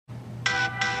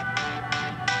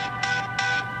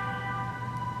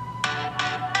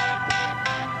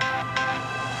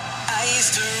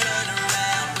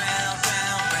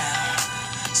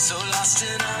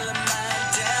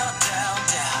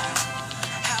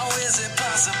Is it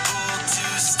possible to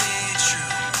stay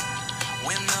true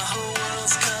when the whole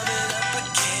world's coming up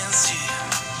against you?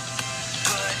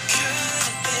 But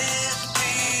could it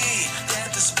be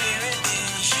that the spirit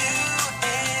in you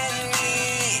and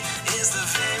me is the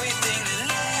very thing that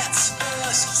lets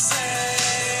us say,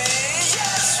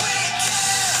 yes we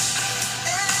can?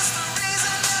 And it's the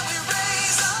reason that we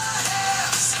raise our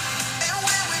hands, and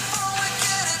when we fall we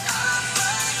get it up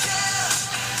again.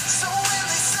 So when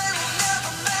they say we'll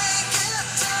never make it,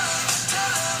 tell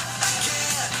them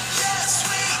again, yes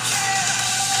we can.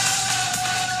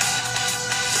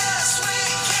 Yes we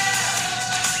can.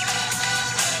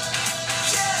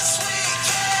 Yes we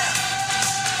can.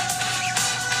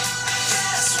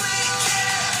 Yes we can.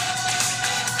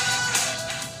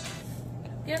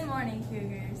 Good morning,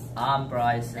 Cougars. I'm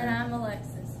Bryson. And I'm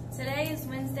Alexis. Today is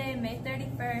Wednesday, May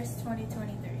 31st,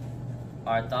 2023.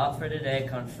 Our thought for today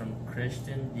comes from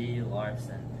Christian D.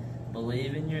 Larson.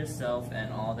 Believe in yourself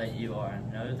and all that you are.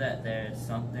 Know that there is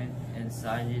something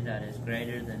inside you that is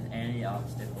greater than any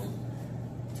obstacle.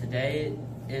 Today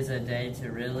is a day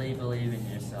to really believe in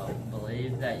yourself.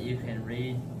 Believe that you can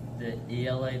read the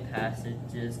ELA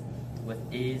passages with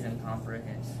ease and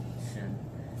comprehension.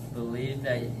 Believe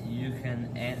that you can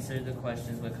answer the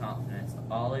questions with confidence.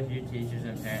 All of your teachers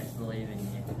and parents believe in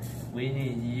you. We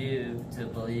need you to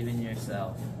believe in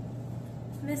yourself.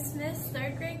 Miss Smith's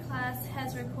third grade class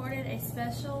has recorded a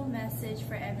special message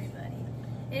for everybody.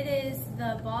 It is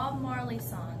the Bob Marley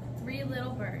song, 3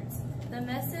 Little Birds. The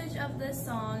message of this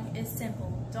song is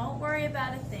simple. Don't worry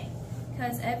about a thing,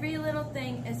 because every little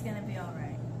thing is going to be all right.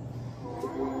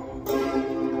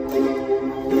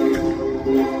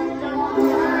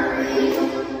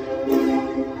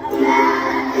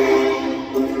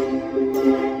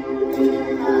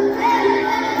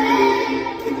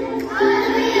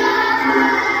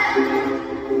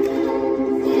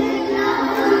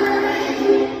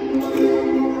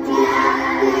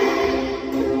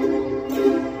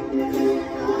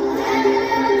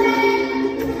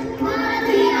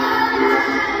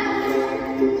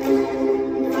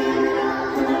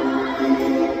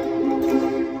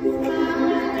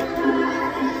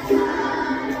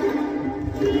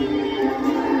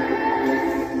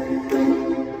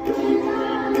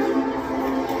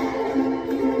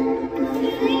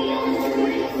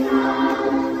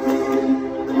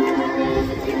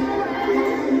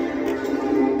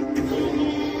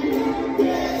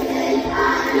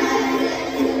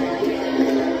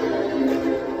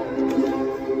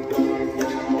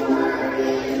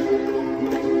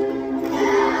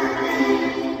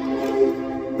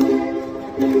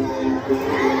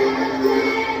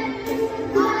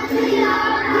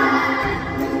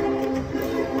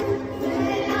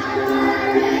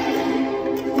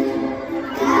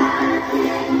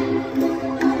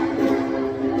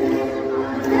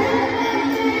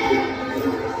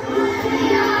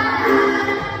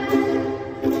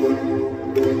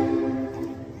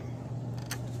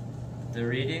 The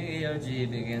reading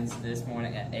EOG begins this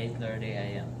morning at 8:30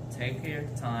 a.m. Take your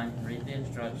time, read the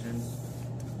instructions,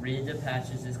 read the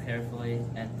passages carefully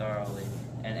and thoroughly,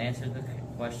 and answer the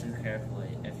questions carefully.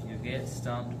 If you get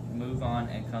stumped, move on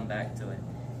and come back to it.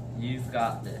 You've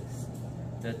got this.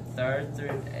 The 3rd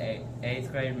through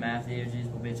 8th grade math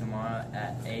EOGs will be tomorrow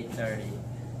at 8:30.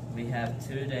 We have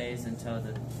 2 days until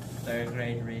the 3rd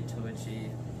grade read to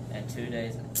achieve, and 2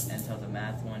 days until the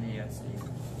math 1 EOC.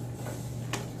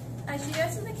 As you go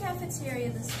to the cafeteria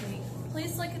this week,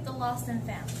 please look at the lost and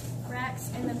found racks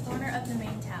in the corner of the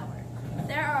main tower.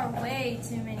 There are way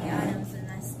too many items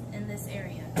in this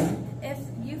area. If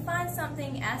you find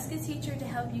something, ask a teacher to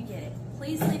help you get it.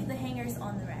 Please leave the hangers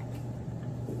on the rack.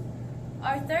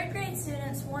 Our 3rd grade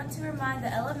students want to remind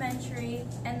the elementary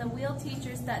and the wheel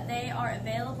teachers that they are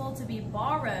available to be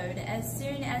borrowed as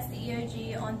soon as the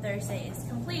EOG on Thursday is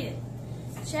completed.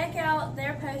 Check out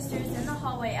their posters in the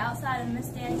hallway outside of Miss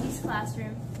Danahy's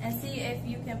classroom and see if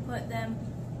you can put them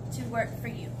to work for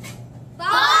you.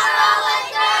 Borrow a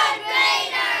 3rd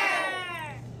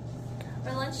grader!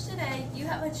 For lunch today, you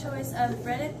have a choice of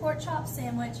breaded pork chop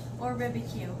sandwich or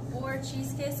barbecue, or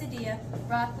cheese quesadilla,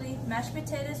 broccoli, mashed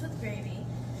potatoes with gravy,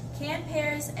 canned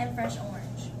pears, and fresh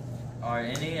orange. Our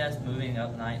NES Moving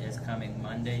Up Night is coming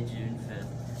Monday, June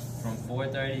 5th. From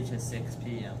 4:30 to 6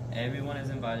 p.m. Everyone is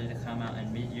invited to come out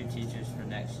and meet your teachers for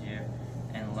next year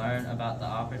and learn about the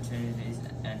opportunities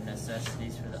and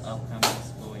necessities for the upcoming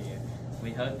school year.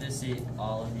 We hope to see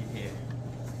all of you here.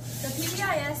 The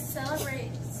PBIS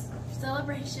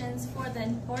celebrations for the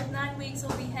 4th 9 weeks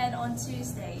will be held on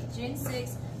Tuesday, June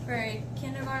 6th for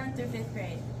kindergarten through 5th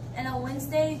grade, and on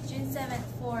Wednesday, June 7th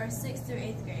for 6th through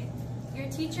 8th grade. Your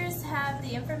teachers have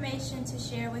the information to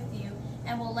share with you,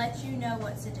 and will let you know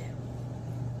what to do.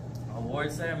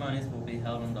 Award ceremonies will be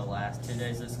held on the last 2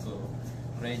 days of school.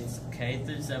 Grades K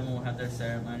through 7 will have their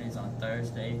ceremonies on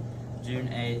Thursday, June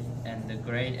 8th, and the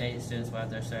grade 8 students will have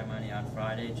their ceremony on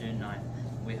Friday, June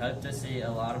 9th. We hope to see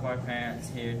a lot of our parents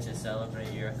here to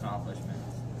celebrate your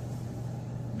accomplishments.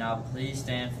 Now please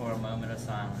stand for a moment of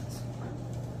silence.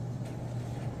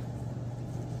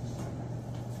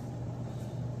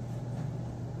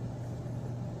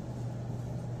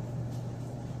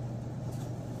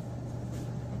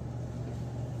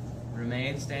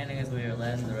 Remain standing as we are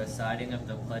led in the reciting of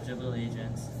the Pledge of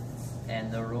Allegiance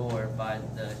and the roar by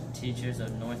the teachers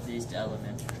of Northeast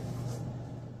Elementary.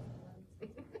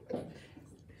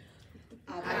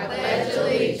 I pledge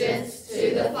allegiance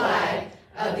to the flag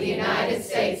of the United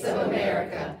States of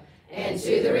America and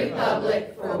to the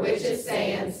republic for which it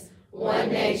stands, one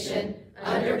nation,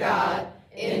 under God,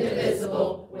 indivisible,